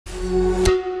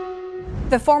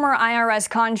The former IRS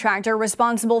contractor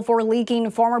responsible for leaking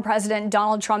former President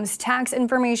Donald Trump's tax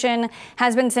information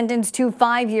has been sentenced to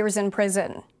 5 years in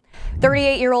prison.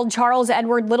 38-year-old Charles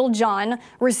Edward Littlejohn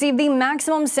received the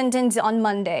maximum sentence on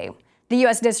Monday. The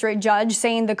U.S. District Judge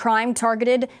saying the crime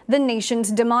targeted the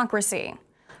nation's democracy.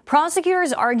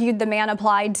 Prosecutors argued the man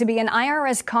applied to be an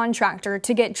IRS contractor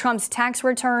to get Trump's tax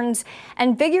returns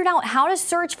and figured out how to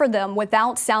search for them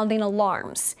without sounding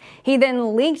alarms. He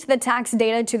then leaked the tax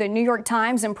data to the New York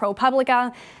Times and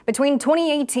ProPublica between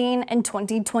 2018 and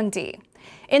 2020.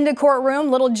 In the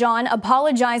courtroom, Littlejohn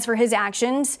apologized for his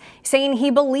actions, saying he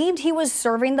believed he was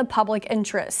serving the public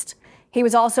interest. He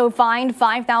was also fined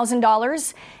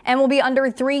 $5,000 and will be under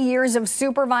 3 years of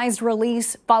supervised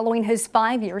release following his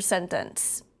 5-year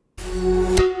sentence.